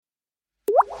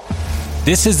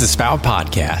This is the Spout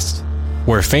Podcast,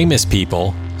 where famous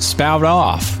people spout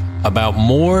off about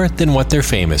more than what they're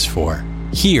famous for.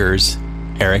 Here's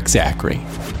Eric Zachary.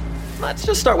 Let's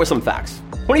just start with some facts.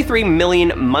 23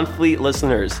 million monthly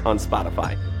listeners on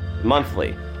Spotify.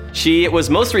 Monthly. She was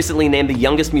most recently named the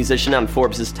youngest musician on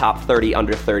Forbes' top 30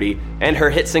 under 30, and her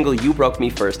hit single You Broke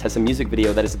Me First has a music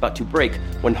video that is about to break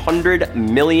 100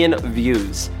 million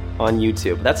views on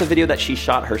YouTube. That's a video that she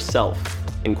shot herself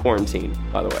in quarantine,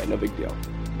 by the way, no big deal.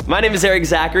 My name is Eric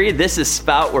Zachary. This is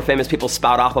Spout, where famous people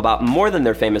spout off about more than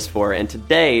they're famous for, and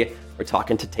today we're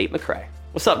talking to Tate McRae.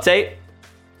 What's up, Tate?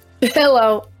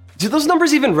 Hello. Do those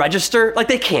numbers even register? Like,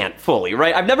 they can't fully,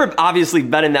 right? I've never obviously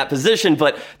been in that position,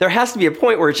 but there has to be a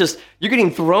point where it's just, you're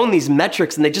getting thrown these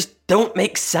metrics and they just don't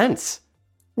make sense.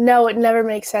 No, it never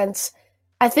makes sense.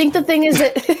 I think the thing is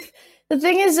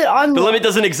that, on the limit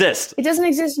doesn't exist. It doesn't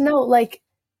exist, no. Like,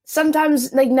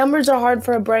 sometimes, like, numbers are hard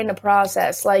for a brain to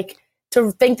process, like,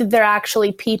 to think that they're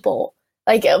actually people.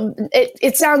 Like,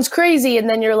 it sounds crazy, and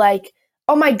then you're like,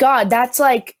 oh my God, that's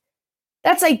like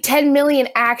 10 million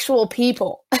actual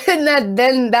people. And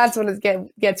then that's when it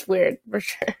gets weird, for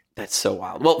sure. That's so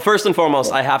wild. Well, first and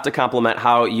foremost, I have to compliment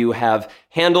how you have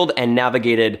handled and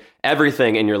navigated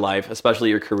everything in your life, especially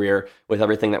your career, with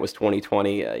everything that was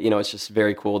 2020. It's just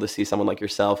very cool to see someone like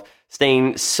yourself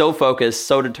staying so focused,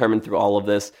 so determined through all of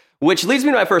this, which leads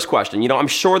me to my first question. I'm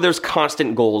sure there's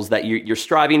constant goals that you're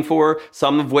striving for,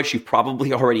 some of which you've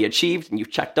probably already achieved and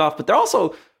you've checked off, but there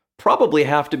also probably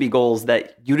have to be goals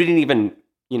that you didn't even,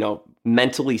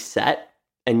 mentally set.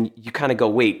 And you kind of go,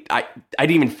 wait, I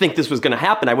didn't even think this was going to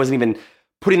happen. I wasn't even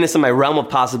putting this in my realm of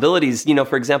possibilities.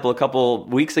 For example, a couple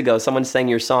weeks ago, someone sang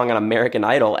your song on American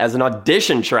Idol as an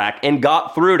audition track and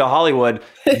got through to Hollywood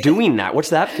doing that. What's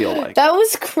that feel like? That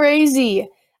was crazy.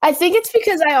 I think it's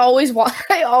because I always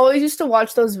used to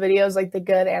watch those videos, like the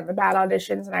good and the bad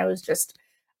auditions, and I was just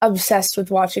obsessed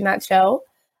with watching that show.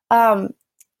 And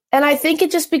I think it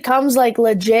just becomes like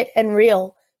legit and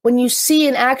real when you see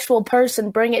an actual person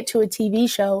bring it to a TV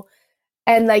show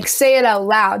and like say it out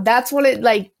loud. That's when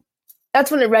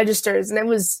it registers, and it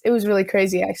was really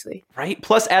crazy, actually. Right.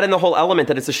 Plus, add in the whole element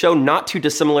that it's a show not too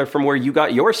dissimilar from where you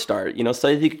got your start. So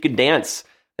you could dance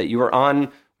that you were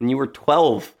on when you were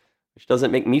 12, which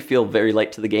doesn't make me feel very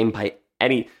late to the game by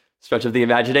any stretch of the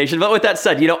imagination. But with that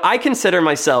said, I consider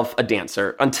myself a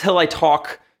dancer until I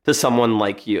talk to someone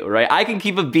like you, right? I can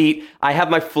keep a beat. I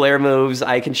have my flair moves.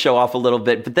 I can show off a little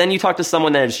bit. But then you talk to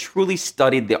someone that has truly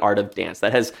studied the art of dance,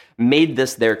 that has made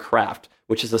this their craft,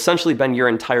 which has essentially been your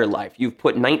entire life. You've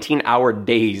put 19-hour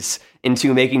days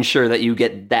into making sure that you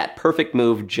get that perfect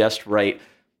move just right.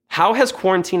 How has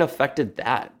quarantine affected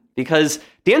that? Because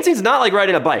dancing's not like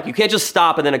riding a bike. You can't just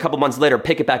stop and then a couple months later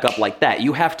pick it back up like that.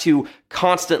 You have to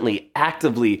constantly,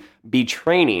 actively be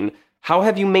training. How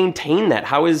have you maintained that?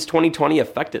 How has 2020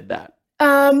 affected that?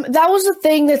 That was the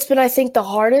thing that's been, I think, the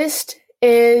hardest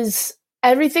is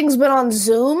everything's been on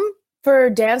Zoom for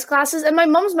dance classes. And my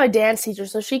mom's my dance teacher,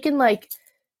 so she can I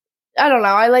don't know.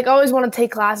 I always want to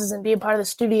take classes and be a part of the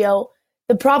studio.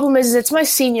 The problem is it's my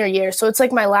senior year, so it's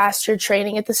like my last year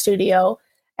training at the studio.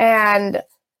 And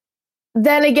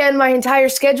then again, my entire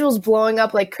schedule's blowing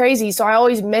up like crazy, so I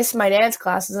always miss my dance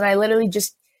classes, and I literally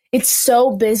just, it's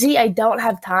so busy, I don't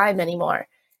have time anymore.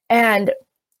 And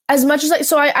as much as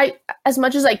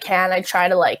I can, I try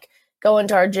to go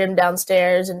into our gym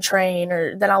downstairs and train,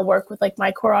 or then I'll work with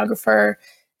my choreographer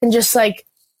and just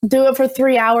do it for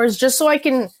 3 hours just so I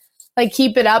can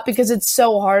keep it up, because it's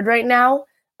so hard right now,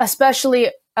 especially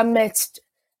amidst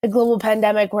a global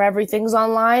pandemic where everything's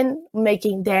online,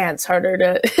 making dance harder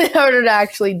to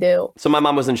actually do. So my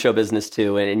mom was in show business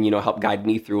too, and helped guide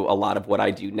me through a lot of what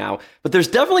I do now. But there's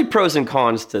definitely pros and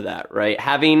cons to that, right?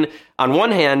 Having, on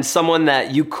one hand, someone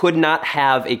that you could not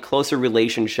have a closer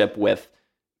relationship with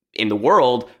in the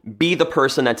world be the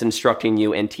person that's instructing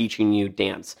you and teaching you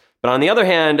dance. But on the other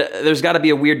hand, there's got to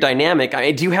be a weird dynamic.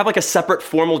 Do you have a separate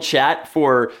formal chat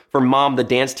for mom, the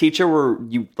dance teacher, where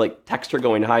you text her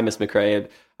going, "Hi, Miss McRae,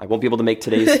 I won't be able to make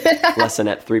today's lesson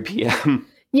at 3 p.m.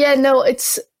 Yeah, no,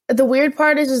 it's the weird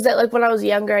part is that when I was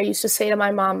younger, I used to say to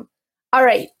my mom, "All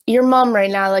right, you're mom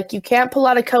right now. You can't pull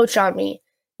out a coach on me.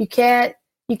 You can't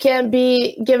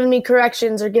be giving me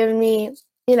corrections or giving me,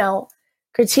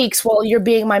 critiques while you're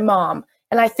being my mom."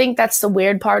 And I think that's the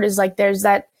weird part is there's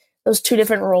those two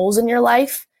different roles in your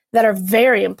life that are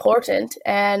very important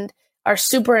and are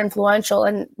super influential.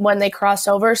 And when they cross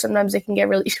over, sometimes it can get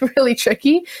really, really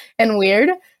tricky and weird.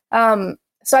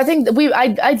 So I think that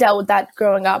I dealt with that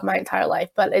growing up my entire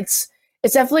life, but it's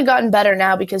definitely gotten better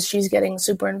now because she's getting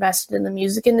super invested in the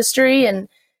music industry and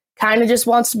kind of just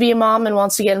wants to be a mom and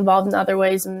wants to get involved in other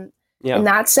ways. And in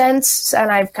that sense.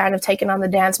 And I've kind of taken on the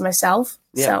dance myself.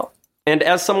 Yeah. So. And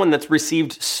as someone that's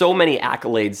received so many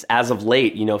accolades as of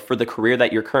late, for the career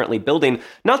that you're currently building,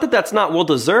 not that that's not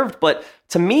well-deserved, but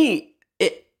to me,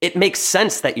 it makes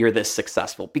sense that you're this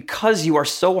successful because you are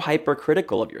so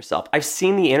hypercritical of yourself. I've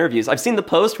seen the interviews. I've seen the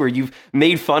post where you've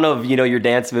made fun of, your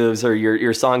dance moves or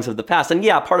your songs of the past. And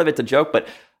yeah, part of it's a joke, but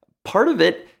part of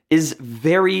it is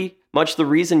very much the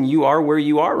reason you are where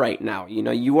you are right now.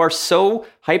 You are so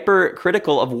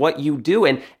hypercritical of what you do.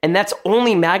 And that's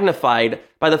only magnified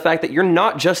by the fact that you're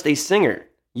not just a singer.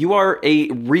 You are a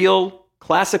real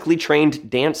classically trained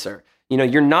dancer.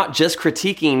 You're not just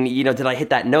critiquing, did I hit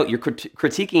that note? You're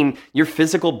critiquing your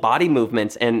physical body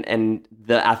movements and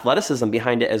the athleticism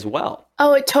behind it as well.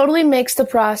 Oh, it totally makes the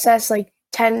process like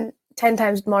 10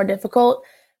 times more difficult,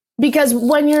 because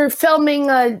when you're filming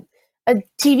a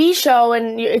TV show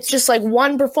and it's just like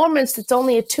one performance that's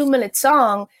only a 2-minute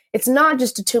song, it's not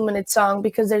just a 2-minute song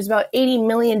because there's about 80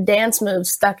 million dance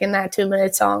moves stuck in that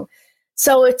 2-minute song.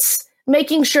 So it's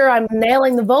making sure I'm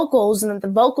nailing the vocals and that the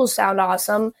vocals sound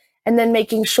awesome, and then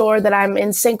making sure that I'm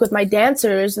in sync with my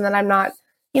dancers and that I'm not,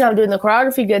 doing the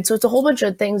choreography good. So it's a whole bunch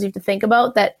of things you have to think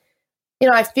about that,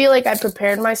 I feel like I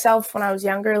prepared myself when I was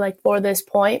younger, like for this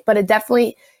point, but it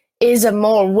definitely is a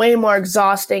way more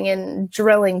exhausting and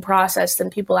drilling process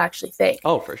than people actually think.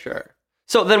 Oh, for sure.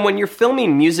 So then when you're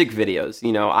filming music videos,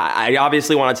 I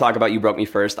obviously want to talk about You Broke Me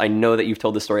First. I know that you've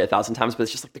told this story 1,000 times, but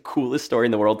it's just like the coolest story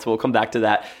in the world. So we'll come back to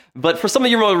that. But for some of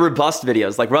your more robust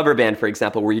videos, like Rubber Band, for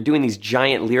example, where you're doing these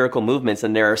giant lyrical movements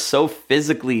and they're so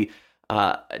physically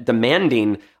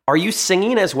demanding, are you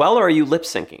singing as well or are you lip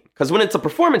syncing? Because when it's a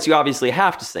performance, you obviously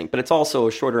have to sing, but it's also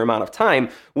a shorter amount of time,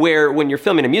 where when you're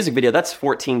filming a music video, that's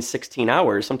 14, 16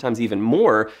 hours, sometimes even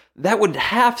more. That would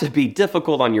have to be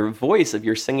difficult on your voice if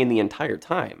you're singing the entire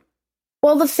time.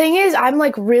 Well, the thing is, I'm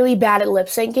like really bad at lip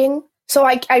syncing. So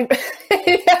I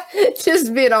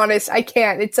just being honest, I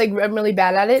can't. It's like I'm really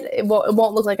bad at it. It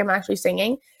won't look like I'm actually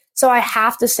singing. So I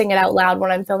have to sing it out loud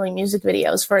when I'm filming music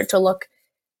videos for it to look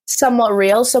somewhat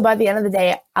real. So by the end of the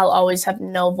day, I'll always have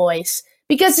no voice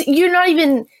because you're not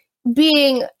even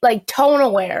being like tone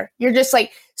aware. You're just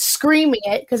like screaming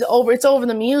it because it's over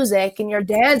the music and you're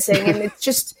dancing and it's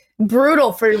just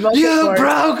brutal for your vocal cords. You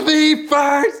broke me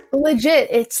first. Legit,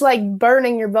 it's like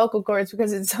burning your vocal cords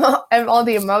because it's all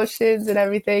the emotions and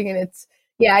everything. And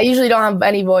I usually don't have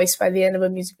any voice by the end of a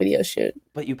music video shoot.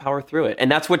 But you power through it. And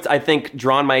that's what I think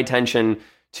drawn my attention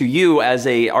to you as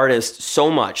a artist so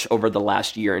much over the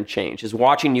last year and change, is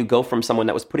watching you go from someone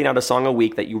that was putting out a song a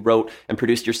week that you wrote and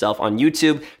produced yourself on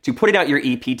YouTube, to putting out your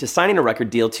EP, to signing a record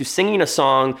deal, to singing a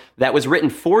song that was written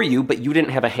for you, but you didn't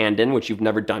have a hand in, which you've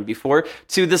never done before,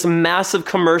 to this massive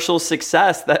commercial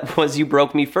success that was You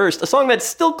Broke Me First, a song that's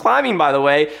still climbing, by the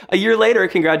way, a year later.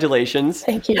 Congratulations.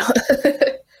 Thank you.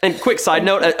 And quick side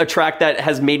note, a track that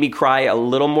has made me cry a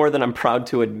little more than I'm proud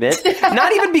to admit.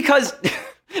 Not even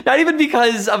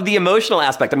because of the emotional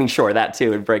aspect. I mean, sure, that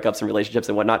too, and breakups and relationships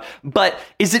and whatnot. But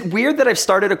is it weird that I've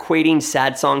started equating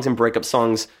sad songs and breakup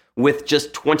songs with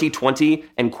just 2020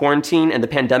 and quarantine and the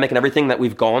pandemic and everything that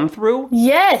we've gone through?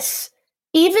 Yes.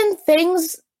 Even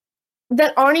things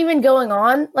that aren't even going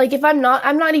on. Like if I'm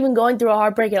not even going through a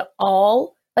heartbreak at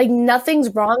all. Like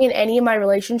nothing's wrong in any of my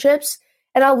relationships.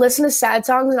 And I'll listen to sad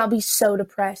songs and I'll be so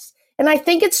depressed. And I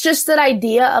think it's just that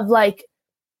idea of like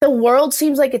the world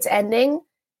seems like it's ending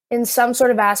in some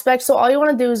sort of aspect. So all you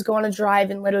want to do is go on a drive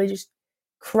and literally just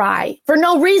cry for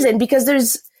no reason, because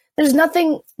there's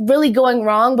nothing really going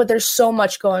wrong, but there's so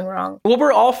much going wrong. Well,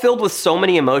 we're all filled with so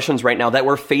many emotions right now that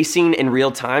we're facing in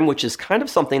real time, which is kind of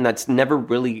something that's never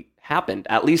really happened,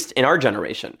 at least in our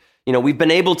generation. We've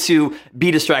been able to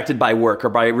be distracted by work or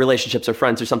by relationships or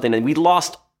friends or something, and we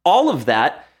lost all of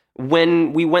that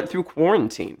when we went through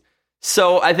quarantine.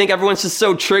 So I think everyone's just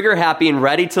so trigger happy and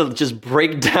ready to just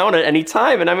break down at any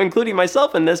time. And I'm including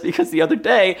myself in this because the other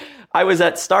day I was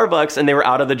at Starbucks and they were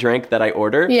out of the drink that I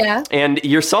ordered. Yeah. And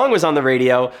your song was on the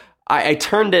radio. I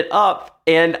turned it up,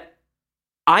 and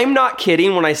I'm not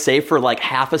kidding when I say for like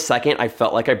half a second, I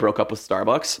felt like I broke up with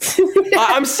Starbucks.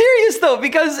 I'm serious though,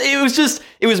 because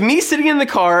it was me sitting in the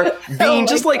car being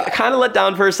kind of let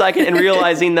down for a second and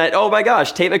realizing that, oh my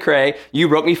gosh, Tate McRae, You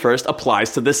Broke Me First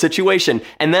applies to this situation.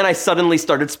 And then I suddenly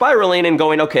started spiraling and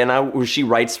going, okay, now she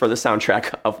writes for the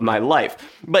soundtrack of my life.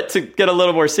 But to get a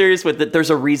little more serious with it,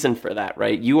 there's a reason for that,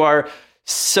 right? You are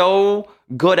so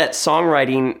good at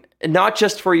songwriting, not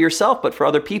just for yourself, but for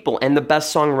other people. And the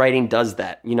best songwriting does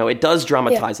that. It does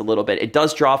dramatize a little bit. It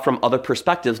does draw from other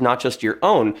perspectives, not just your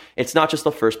own. It's not just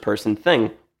a first person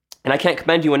thing. And I can't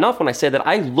commend you enough when I say that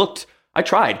I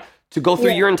tried to go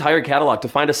through your entire catalog to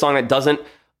find a song that doesn't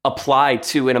apply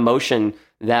to an emotion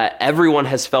that everyone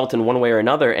has felt in one way or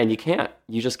another, and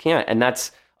you just can't. And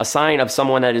that's a sign of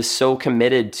someone that is so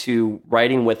committed to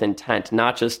writing with intent,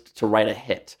 not just to write a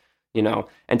hit,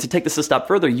 And to take this a step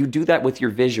further, you do that with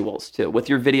your visuals too, with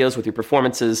your videos, with your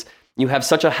performances. You have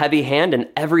such a heavy hand in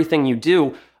everything you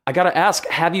do. I got to ask,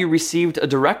 have you received a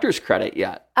director's credit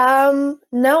yet?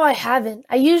 No, I haven't.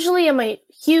 I usually am a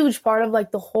huge part of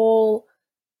like the whole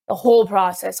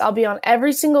process. I'll be on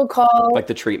every single call. Like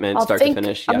the treatment, start to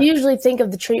finish. Yeah. I'll usually think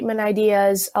of the treatment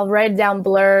ideas. I'll write down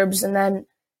blurbs, and then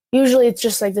usually it's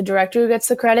just like the director who gets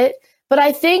the credit. But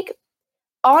I think,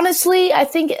 honestly, I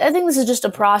think this is just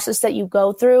a process that you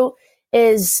go through.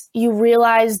 Is you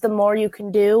realize the more you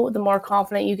can do, the more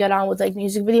confident you get on with like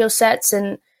music video sets.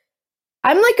 And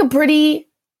I'm like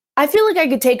I feel like I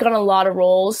could take on a lot of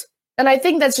roles. And I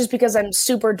think that's just because I'm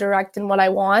super direct in what I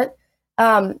want.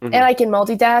 And I can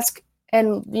multitask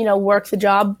and, work the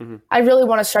job. Mm-hmm. I really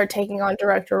want to start taking on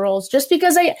director roles just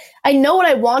because I know what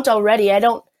I want already. I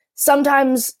don't,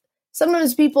 sometimes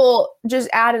people just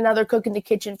add another cook in the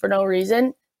kitchen for no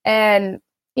reason. And,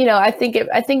 I think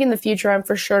in the future, I'm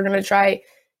for sure going to try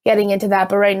getting into that.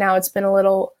 But right now it's been a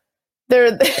little,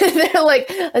 they're like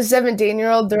a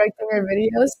 17-year-old directing their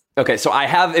videos. Okay, so I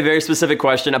have a very specific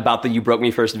question about the You Broke Me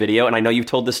First video, and I know you've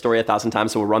told this story 1,000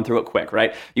 times, so we'll run through it quick,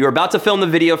 right? You were about to film the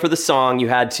video for the song. You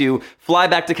had to fly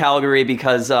back to Calgary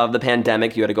because of the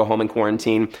pandemic. You had to go home and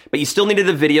quarantine, but you still needed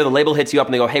the video. The label hits you up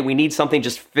and they go, hey, we need something,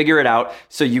 just figure it out.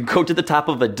 So you go to the top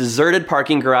of a deserted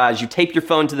parking garage, you tape your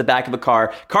phone to the back of a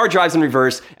car drives in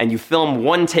reverse, and you film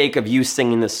one take of you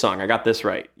singing this song. I got this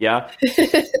right, yeah?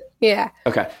 Yeah.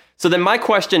 Okay. So then my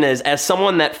question is, as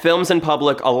someone that films in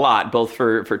public a lot, both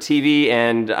for TV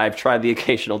and I've tried the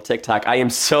occasional TikTok, I am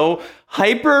so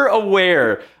hyper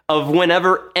aware of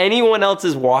whenever anyone else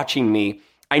is watching me.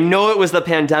 I know it was the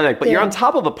pandemic, but you're on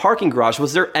top of a parking garage.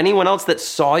 Was there anyone else that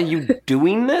saw you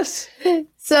doing this?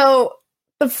 So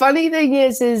the funny thing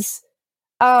is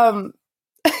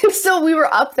so we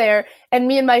were up there and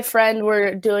me and my friend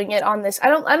were doing it on this. I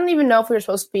don't even know if we were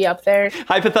supposed to be up there.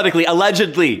 Hypothetically,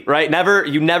 allegedly, right?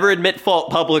 You never admit fault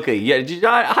publicly. Yeah,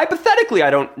 hypothetically, I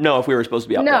don't know if we were supposed to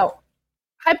be up there. No.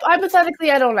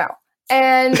 Hypothetically, I don't know.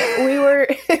 And we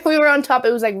were on top.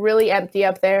 It was like really empty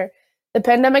up there. The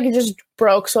pandemic had just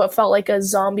broke, so it felt like a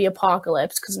zombie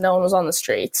apocalypse because no one was on the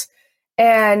streets.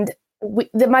 And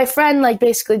my friend like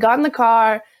basically got in the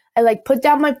car. I like put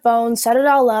down my phone, set it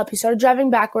all up. He started driving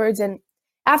backwards. And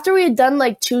after we had done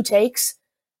like 2 takes,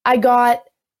 I got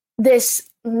this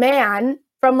man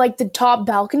from like the top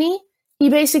balcony. He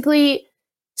basically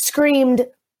screamed,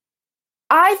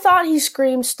 I thought he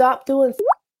screamed, stop doing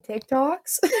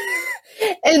TikToks.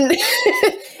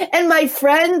 and my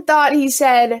friend thought he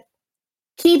said,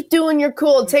 keep doing your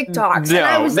cool TikToks. No. And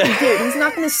I was like, dude, he's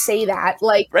not going to say that.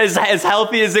 Like, as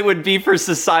healthy as it would be for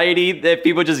society that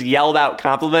people just yelled out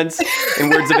compliments and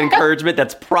words of encouragement,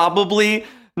 that's probably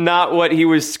not what he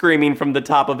was screaming from the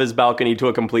top of his balcony to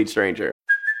a complete stranger.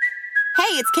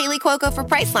 Hey, it's Kaylee Cuoco for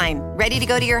Priceline. Ready to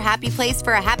go to your happy place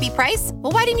for a happy price?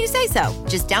 Well, why didn't you say so?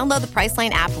 Just download the Priceline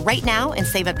app right now and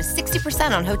save up to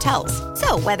 60% on hotels.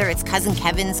 So whether it's Cousin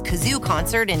Kevin's Kazoo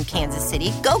Concert in Kansas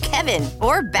City, go Kevin,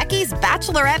 or Becky's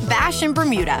Bachelorette Bash in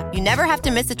Bermuda, you never have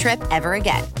to miss a trip ever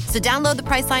again. So download the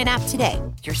Priceline app today.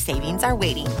 Your savings are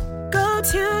waiting. Go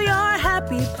to your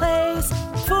happy place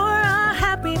for a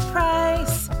happy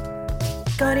price.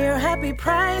 Go to your happy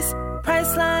price,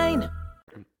 Priceline.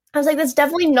 I was like, that's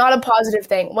definitely not a positive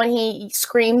thing when he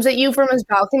screams at you from his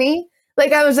balcony.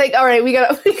 Like, I was like, all right, we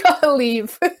gotta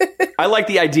leave. I like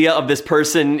the idea of this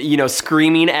person,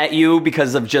 screaming at you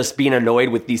because of just being annoyed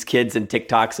with these kids and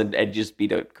TikToks and just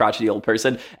being a crotchety old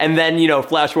person. And then,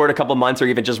 flash forward a couple months or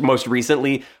even just most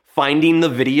recently, finding the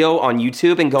video on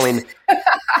YouTube and going,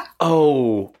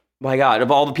 oh my God, of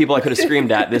all the people I could have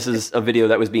screamed at, this is a video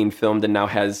that was being filmed and now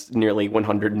has nearly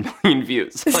 100 million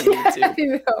views on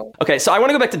YouTube. Okay, so I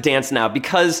want to go back to dance now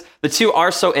because the two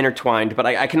are so intertwined, but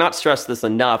I cannot stress this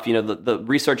enough. The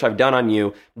research I've done on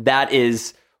you, that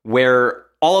is where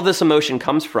all of this emotion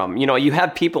comes from. You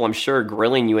have people, I'm sure,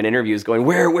 grilling you in interviews going,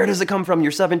 where does it come from?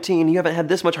 You're 17, you haven't had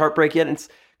this much heartbreak yet. And it's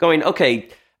going, okay,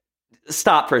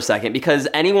 stop for a second, because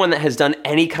anyone that has done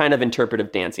any kind of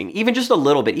interpretive dancing, even just a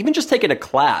little bit, even just taken a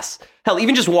class, hell,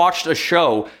 even just watched a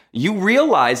show, you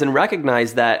realize and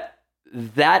recognize that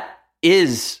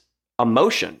is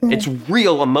emotion. Mm-hmm. It's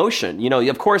real emotion.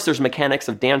 Of course, there's mechanics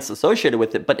of dance associated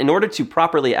with it, but in order to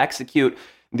properly execute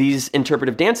these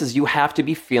interpretive dances, you have to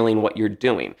be feeling what you're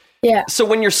doing. Yeah. So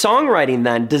when you're songwriting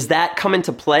then, does that come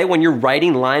into play when you're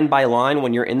writing line by line,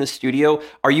 when you're in the studio?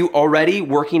 Are you already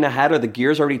working ahead? Are the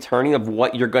gears already turning of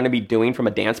what you're going to be doing from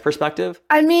a dance perspective?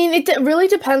 I mean, it really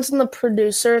depends on the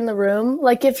producer in the room.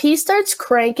 Like if he starts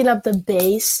cranking up the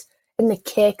bass and the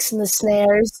kicks and the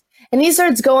snares and he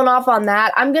starts going off on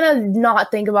that, I'm going to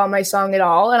not think about my song at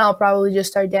all and I'll probably just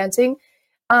start dancing.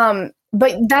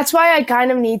 But that's why I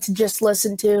kind of need to just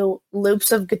listen to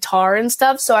loops of guitar and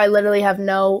stuff. So I literally have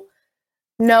no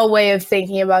way of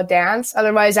thinking about dance.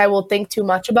 Otherwise, I will think too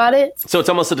much about it. So it's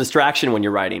almost a distraction when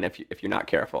you're writing if you're not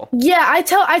careful. Yeah, I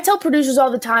tell producers all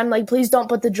the time, like, please don't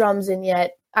put the drums in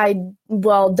yet. I don't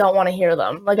want to hear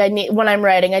them. Like when I'm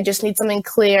writing, I just need something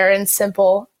clear and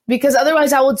simple because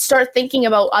otherwise I would start thinking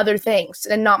about other things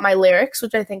and not my lyrics,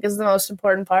 which I think is the most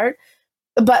important part.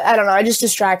 But I don't know, it just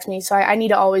distracts me. So I need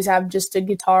to always have just a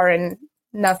guitar and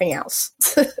nothing else.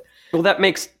 Well, that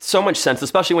makes so much sense,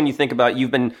 especially when you think about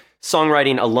you've been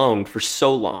songwriting alone for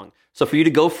so long. So for you to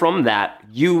go from that,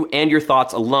 you and your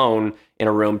thoughts alone in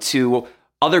a room, to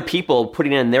other people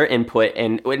putting in their input,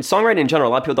 and songwriting in general,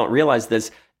 a lot of people don't realize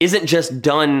this, isn't just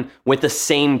done with the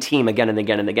same team again and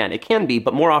again and again. It can be,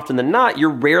 but more often than not, you're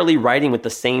rarely writing with the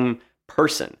same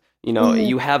person. You know,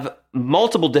 you have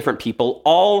multiple different people,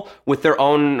 all with their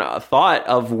own thought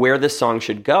of where this song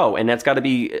should go. And that's got to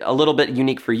be a little bit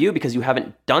unique for you because you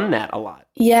haven't done that a lot.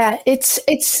 Yeah, it's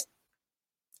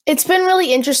been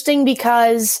really interesting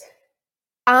because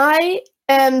I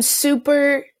am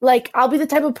super, like, I'll be the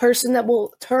type of person that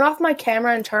will turn off my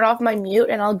camera and turn off my mute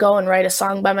and I'll go and write a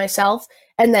song by myself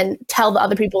and then tell the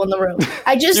other people in the room.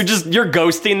 You're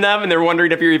ghosting them and they're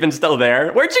wondering if you're even still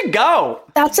there. Where'd you go?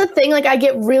 That's the thing. Like I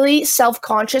get really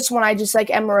self-conscious when I just like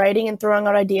am writing and throwing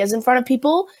out ideas in front of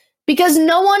people because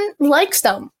no one likes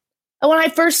them. And when I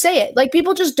first say it, like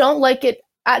people just don't like it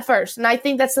at first. And I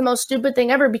think that's the most stupid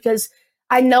thing ever because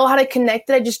I know how to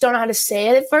connect it. I just don't know how to say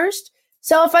it at first.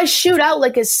 So if I shoot out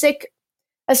like a sick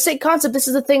concept, this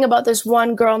is the thing about this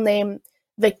one girl named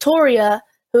Victoria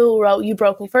who wrote You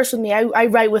Broke Me First with me. I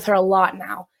write with her a lot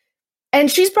now. And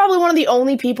she's probably one of the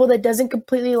only people that doesn't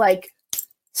completely like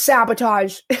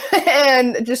sabotage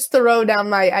and just throw down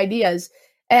my ideas.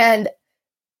 And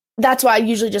that's why I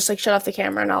usually just like shut off the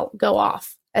camera and I'll go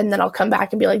off. And then I'll come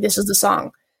back and be like, this is the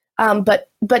song. But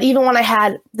even when I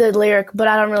had the lyric, but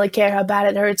I don't really care how bad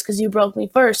it hurts because you broke me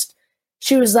first,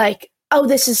 she was like, oh,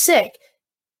 this is sick.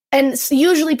 And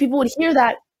usually people would hear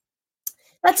that.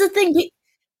 That's the thing.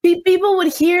 People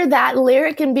would hear that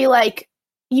lyric and be like,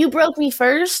 you broke me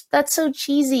first? That's so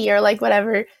cheesy or like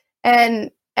whatever.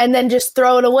 And then just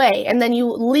throw it away. And then you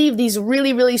leave these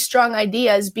really, really strong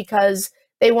ideas because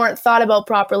they weren't thought about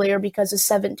properly or because a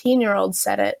 17-year-old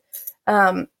said it.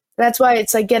 That's why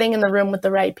it's like getting in the room with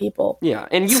the right people. Yeah,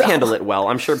 and you handle it well.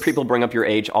 I'm sure people bring up your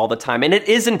age all the time, and it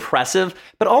is impressive.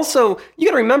 But also, you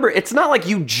got to remember, it's not like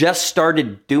you just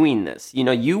started doing this. You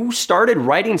know, you started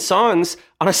writing songs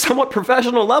on a somewhat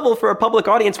professional level for a public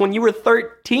audience when you were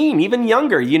 13, even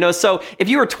younger. You know, so if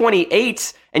you were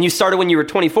 28 and you started when you were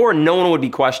 24, no one would be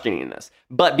questioning this.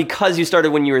 But because you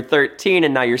started when you were 13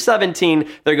 and now you're 17,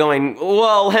 they're going,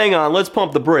 well, hang on, let's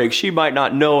pump the brakes. She might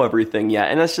not know everything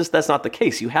yet. And that's not the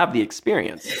case. You have the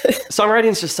experience. Songwriting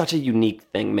is just such a unique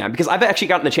thing, man, because I've actually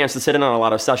gotten the chance to sit in on a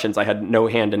lot of sessions. I had no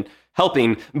hand in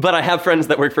helping, but I have friends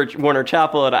that work for Warner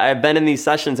Chappell and I've been in these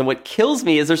sessions, and what kills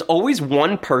me is there's always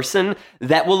one person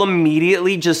that will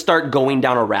immediately just start going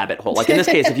down a rabbit hole. Like in this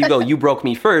case, if you go, you broke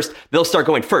me first, they'll start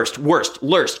going first, worst,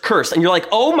 lurst, curse. And you're like,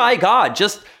 oh my God,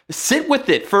 just sit with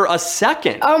it for a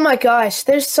second. Oh my gosh.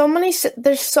 There's so many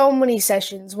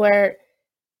sessions where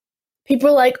people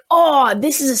are like, oh,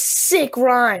 this is a sick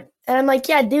rhyme. And I'm like,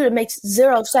 yeah, dude, it makes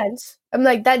zero sense. I'm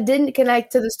like, that didn't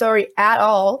connect to the story at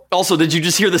all. Also, did you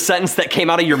just hear the sentence that came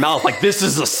out of your mouth? Like, this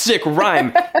is a sick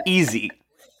rhyme. Easy.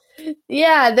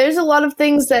 Yeah, there's a lot of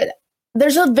things that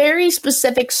there's a very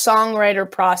specific songwriter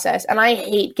process. And I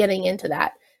hate getting into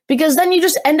that because then you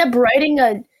just end up writing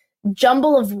a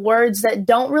jumble of words that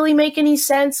don't really make any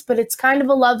sense, but it's kind of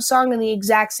a love song and the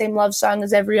exact same love song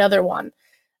as every other one.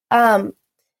 And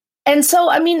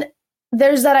so, I mean,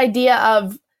 there's that idea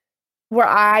of where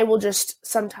I will just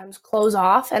sometimes close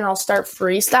off and I'll start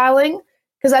freestyling.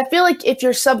 Because I feel like if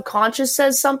your subconscious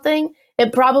says something,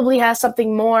 it probably has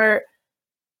something more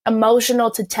emotional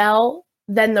to tell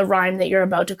than the rhyme that you're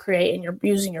about to create and you're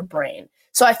using your brain.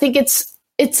 So I think it's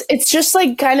just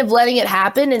like kind of letting it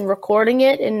happen and recording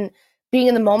it and being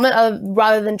in the moment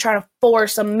rather than trying to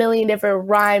force a million different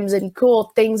rhymes and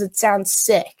cool things that sound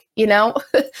sick. you know?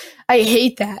 I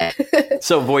hate that.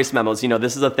 So voice memos,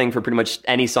 this is a thing for pretty much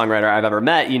any songwriter I've ever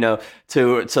met,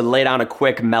 to lay down a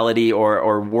quick melody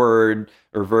or word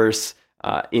or verse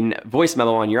in voice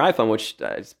memo on your iPhone, which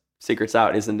secrets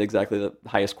out isn't exactly the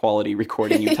highest quality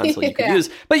recording utensil you could use,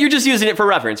 but you're just using it for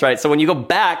reference, right? So when you go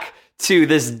back to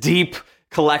this deep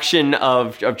collection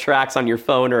of tracks on your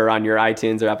phone or on your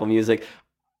iTunes or Apple Music,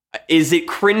 is it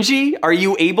cringy? Are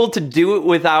you able to do it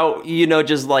without,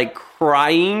 just like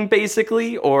crying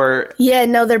basically? Or yeah,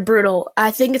 no, they're brutal.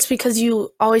 I think it's because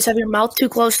you always have your mouth too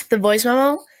close to the voice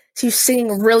memo. So you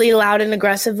sing really loud and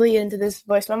aggressively into this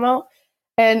voice memo.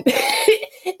 And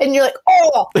and you're like,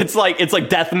 oh, it's like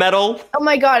death metal. Oh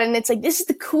my God. And it's like, this is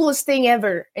the coolest thing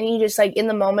ever. And you just like, in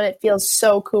the moment, it feels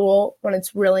so cool when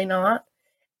it's really not.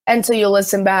 And so you'll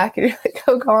listen back and you're like,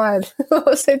 oh God, what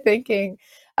was I thinking?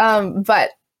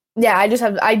 But yeah, I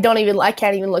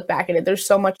can't even look back at it. There's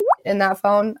so much in that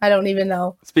phone. I don't even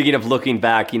know. Speaking of looking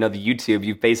back, the YouTube,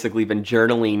 you've basically been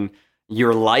journaling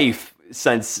your life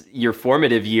since your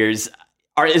formative years.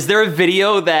 Is there a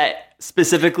video that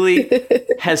specifically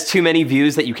has too many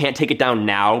views that you can't take it down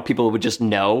now? People would just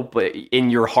know, but in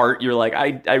your heart, you're like,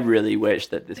 I really wish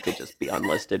that this could just be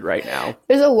unlisted right now.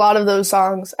 There's a lot of those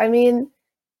songs. I mean,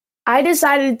 I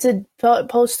decided to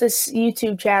post this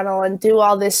YouTube channel and do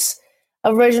all this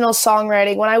original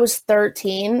songwriting when I was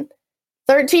 13.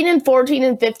 13 and 14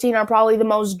 and 15 are probably the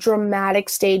most dramatic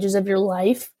stages of your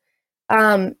life.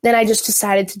 Then I just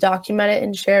decided to document it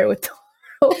and share it with the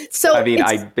world. So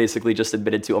I basically just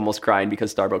admitted to almost crying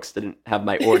because Starbucks didn't have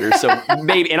my order. So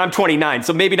maybe, and I'm 29,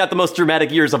 so maybe not the most dramatic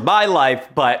years of my life,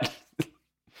 but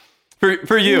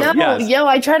for you, no, yes.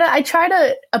 I try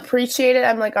to appreciate it.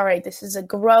 I'm like, all right, this is a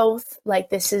growth. Like,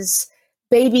 this is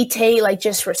baby Tate, like,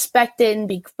 just respect it and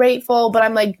be grateful. But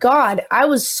I'm like, God, I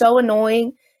was so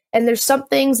annoying. And there's some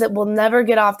things that will never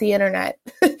get off the internet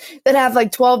that have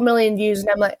like 12 million views. And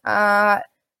I'm like,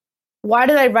 why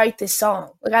did I write this song?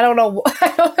 Like, I don't know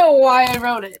why I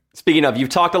wrote it. Speaking of, you've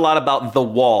talked a lot about the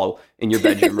wall in your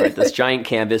bedroom, right? This giant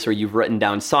canvas where you've written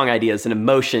down song ideas and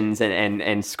emotions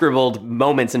and scribbled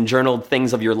moments and journaled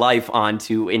things of your life on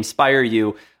to inspire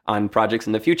you on projects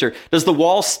in the future. Does the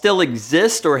wall still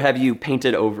exist, or have you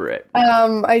painted over it?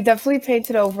 I definitely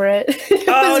painted over it.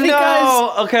 Oh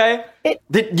no! Okay.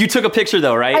 You took a picture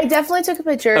though, right? I definitely took a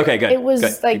picture. Okay, good. It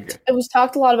was good. It was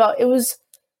talked a lot about.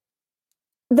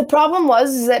 The problem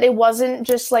was that it wasn't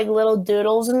just like little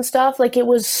doodles and stuff. Like, it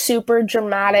was super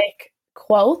dramatic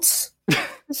quotes.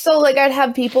 So like, I'd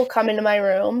have people come into my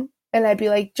room and I'd be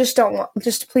like, please don't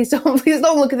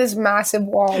look at this massive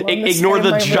wall. Ignore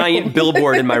the giant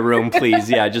billboard in my room, please.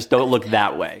 Yeah, just don't look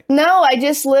that way. No, I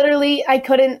just literally, I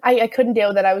couldn't deal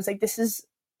with it. I was like,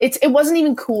 it wasn't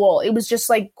even cool. It was just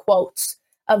like quotes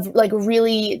of like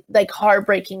really like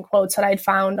heartbreaking quotes that I'd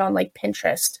found on like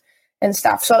Pinterest and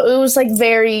stuff. So it was like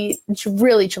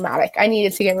really traumatic. I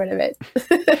needed to get rid of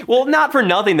it. Well, not for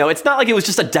nothing though. It's not like it was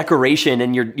just a decoration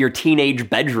in your teenage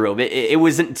bedroom. It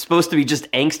wasn't supposed to be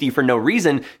just angsty for no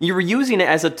reason. You were using it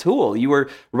as a tool. You were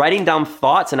writing down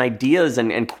thoughts and ideas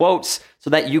and quotes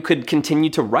so that you could continue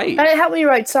to write. And it helped me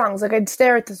write songs. Like, I'd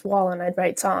stare at this wall and I'd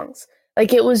write songs.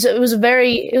 Like, it was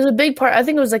a big part. I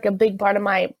think it was like a big part of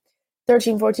my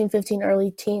 13, 14, 15,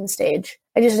 early teen stage.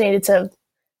 I just needed to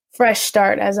fresh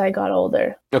start as I got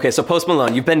older. Okay, so Post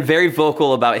Malone, you've been very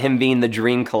vocal about him being the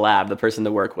dream collab, the person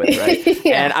to work with, right?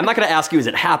 Yeah. And I'm not going to ask you, is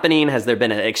it happening? Has there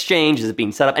been an exchange? Is it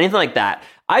being set up? Anything like that.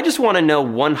 I just want to know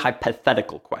one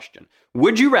hypothetical question.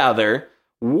 Would you rather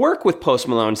work with Post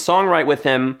Malone, songwrite with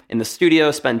him in the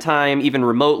studio, spend time, even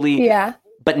remotely,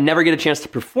 but never get a chance to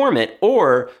perform it?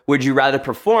 Or would you rather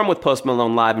perform with Post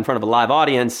Malone live in front of a live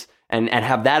audience and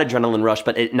have that adrenaline rush,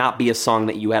 but it not be a song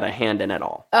that you had a hand in at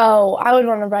all? Oh, I would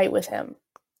want to write with him.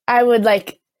 I would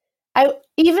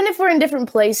even if we're in different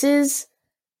places,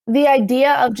 the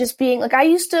idea of just being like, I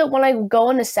used to, when I go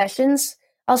into sessions,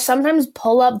 I'll sometimes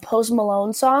pull up Post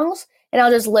Malone songs and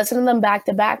I'll just listen to them back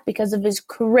to back because of his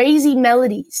crazy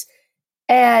melodies.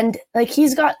 And like,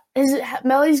 his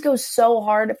melodies go so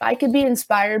hard. If I could be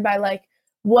inspired by like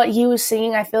what he was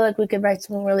singing, I feel like we could write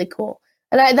something really cool.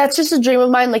 And that's just a dream of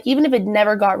mine. Like, even if it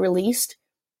never got released,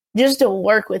 just to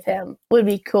work with him would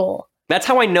be cool. That's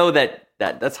how I know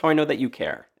that's how I know that you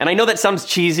care. And I know that sounds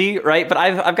cheesy, right? But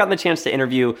I've gotten the chance to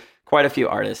interview quite a few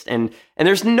artists, and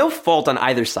there's no fault on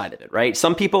either side of it, right?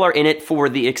 Some people are in it for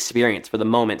the experience, for the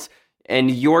moments,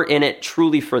 and you're in it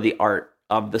truly for the art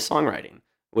of the songwriting,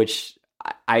 which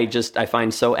I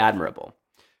find so admirable.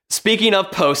 Speaking of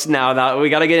Post now we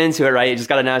got to get into it, right? You just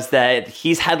got to announce that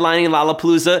he's headlining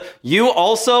Lollapalooza. You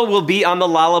also will be on the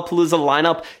Lollapalooza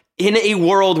lineup in a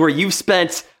world where you've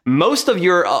spent most of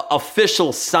your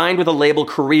official signed with a label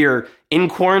career in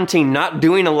quarantine, not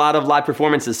doing a lot of live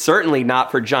performances, certainly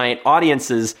not for giant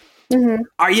audiences. Mm-hmm.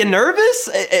 Are you nervous?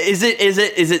 Is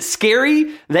it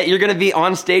scary that you're going to be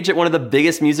on stage at one of the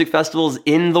biggest music festivals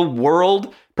in the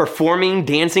world, performing,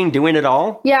 dancing, doing it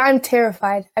all? Yeah, I'm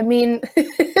terrified. I mean,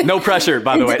 no pressure,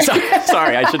 by the way.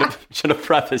 Sorry, I should have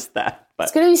prefaced that. But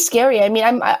it's going to be scary. I mean,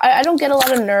 I don't get a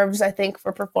lot of nerves, I think,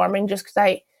 for performing just because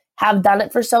I have done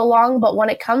it for so long. But when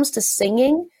it comes to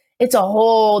singing, it's a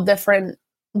whole different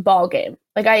ball game.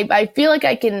 Like I feel like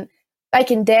I can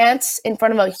dance in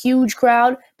front of a huge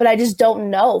crowd, but I just don't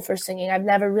know for singing. I've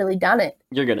never really done it.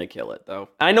 You're going to kill it, though.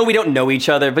 I know we don't know each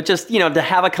other, but just, to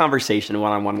have a conversation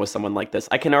one-on-one with someone like this,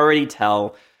 I can already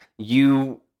tell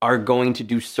you are going to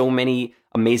do so many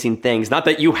amazing things. Not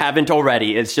that you haven't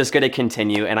already. It's just going to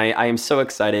continue. And I am so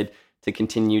excited to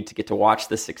continue to get to watch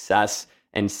the success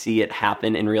and see it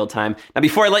happen in real time. Now,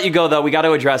 before I let you go, though, we got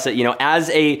to address it. As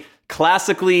a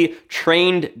classically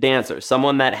trained dancer,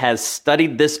 someone that has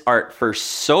studied this art for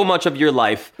so much of your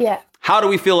life. Yeah. How do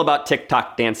we feel about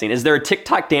TikTok dancing? Is there a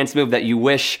TikTok dance move that you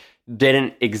wish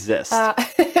didn't exist?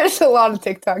 There's a lot of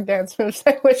TikTok dance moves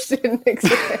I wish didn't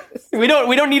exist. We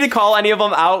don't need to call any of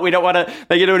them out. We don't want to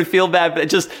make anyone feel bad,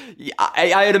 but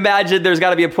I would imagine there's got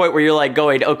to be a point where you're like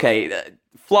going, okay,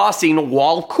 flossing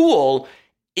while cool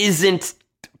isn't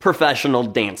professional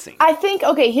dancing. I think,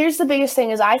 okay, here's the biggest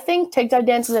thing is I think TikTok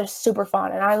dances are super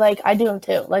fun, and I do them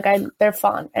too. They're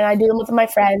fun, and I do them with my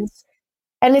friends,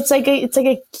 and it's like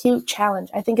a cute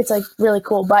challenge. I think it's like really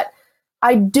cool, but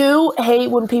I do hate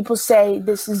when people say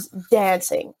this is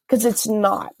dancing, because it's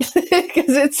not.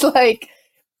 Because it's like,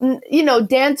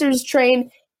 dancers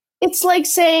train. It's like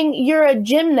saying you're a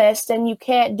gymnast and you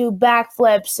can't do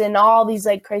backflips and all these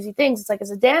like crazy things. It's like,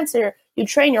 as a dancer, you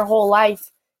train your whole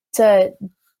life to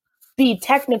be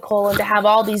technical and to have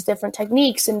all these different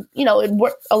techniques, and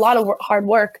a lot of hard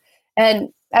work. And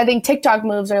I think TikTok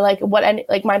moves are like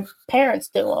my parents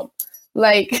do them.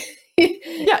 Like,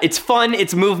 yeah, it's fun,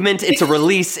 it's movement, it's a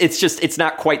release. It's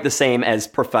not quite the same as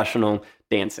professional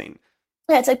dancing.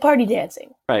 Yeah, it's like party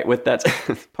dancing. Right, with that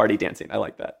party dancing. I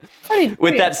like that.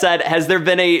 With that said, has there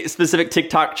been a specific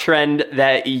TikTok trend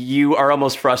that you are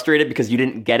almost frustrated because you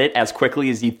didn't get it as quickly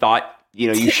as you thought,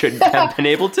 you should have been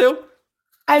able to?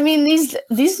 I mean, these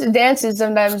dances,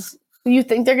 sometimes you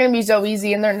think they're going to be so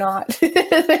easy, and they're not.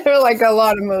 They're like a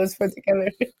lot of moves put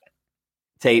together.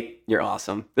 Tate, you're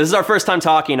awesome. This is our first time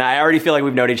talking. I already feel like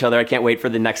we've known each other. I can't wait for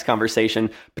the next conversation,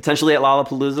 potentially at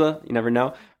Lollapalooza. You never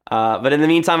know. But in the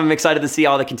meantime, I'm excited to see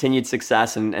all the continued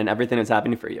success and everything that's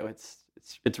happening for you.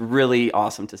 It's really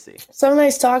awesome to see. So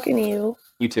nice talking to you.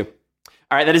 You too.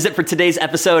 All right, that is it for today's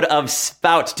episode of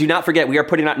Spout. Do not forget, we are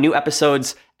putting out new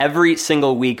episodes every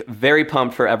single week. Very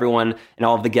pumped for everyone and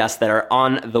all of the guests that are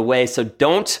on the way. So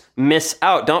don't miss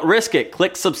out. Don't risk it.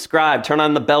 Click subscribe. Turn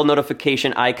on the bell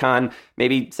notification icon.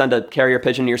 Maybe send a carrier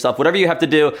pigeon to yourself. Whatever you have to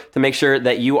do to make sure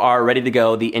that you are ready to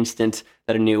go the instant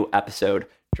that a new episode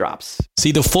drops.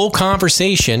 See the full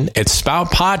conversation at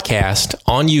Spout Podcast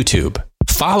on YouTube.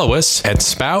 Follow us at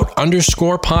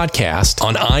Spout_podcast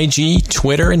on IG,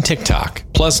 Twitter, and TikTok.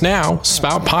 Plus now,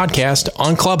 Spout Podcast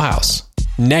on Clubhouse.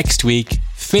 Next week,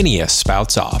 Phineas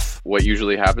spouts off. What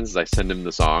usually happens is I send him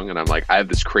the song and I'm like, I have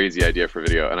this crazy idea for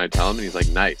video. And I tell him and he's like,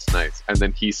 nice. And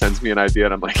then he sends me an idea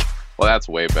and I'm like, well, that's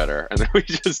way better. And then we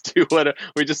just do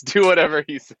whatever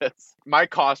he says. My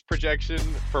cost projection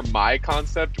for my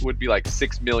concept would be like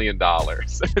 $6 million.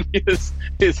 And his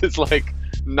is like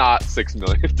not $6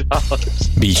 million.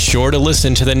 Be sure to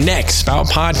listen to the next Spout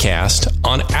Podcast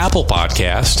on Apple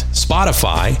Podcast,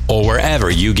 Spotify, or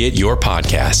wherever you get your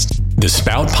podcast. The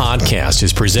Spout Podcast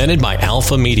is presented by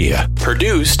Alpha Media,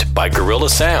 produced by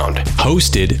Gorilla Sound,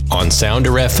 hosted on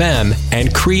Sounder FM,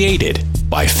 and created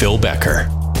by Phil Becker.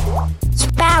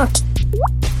 Spout.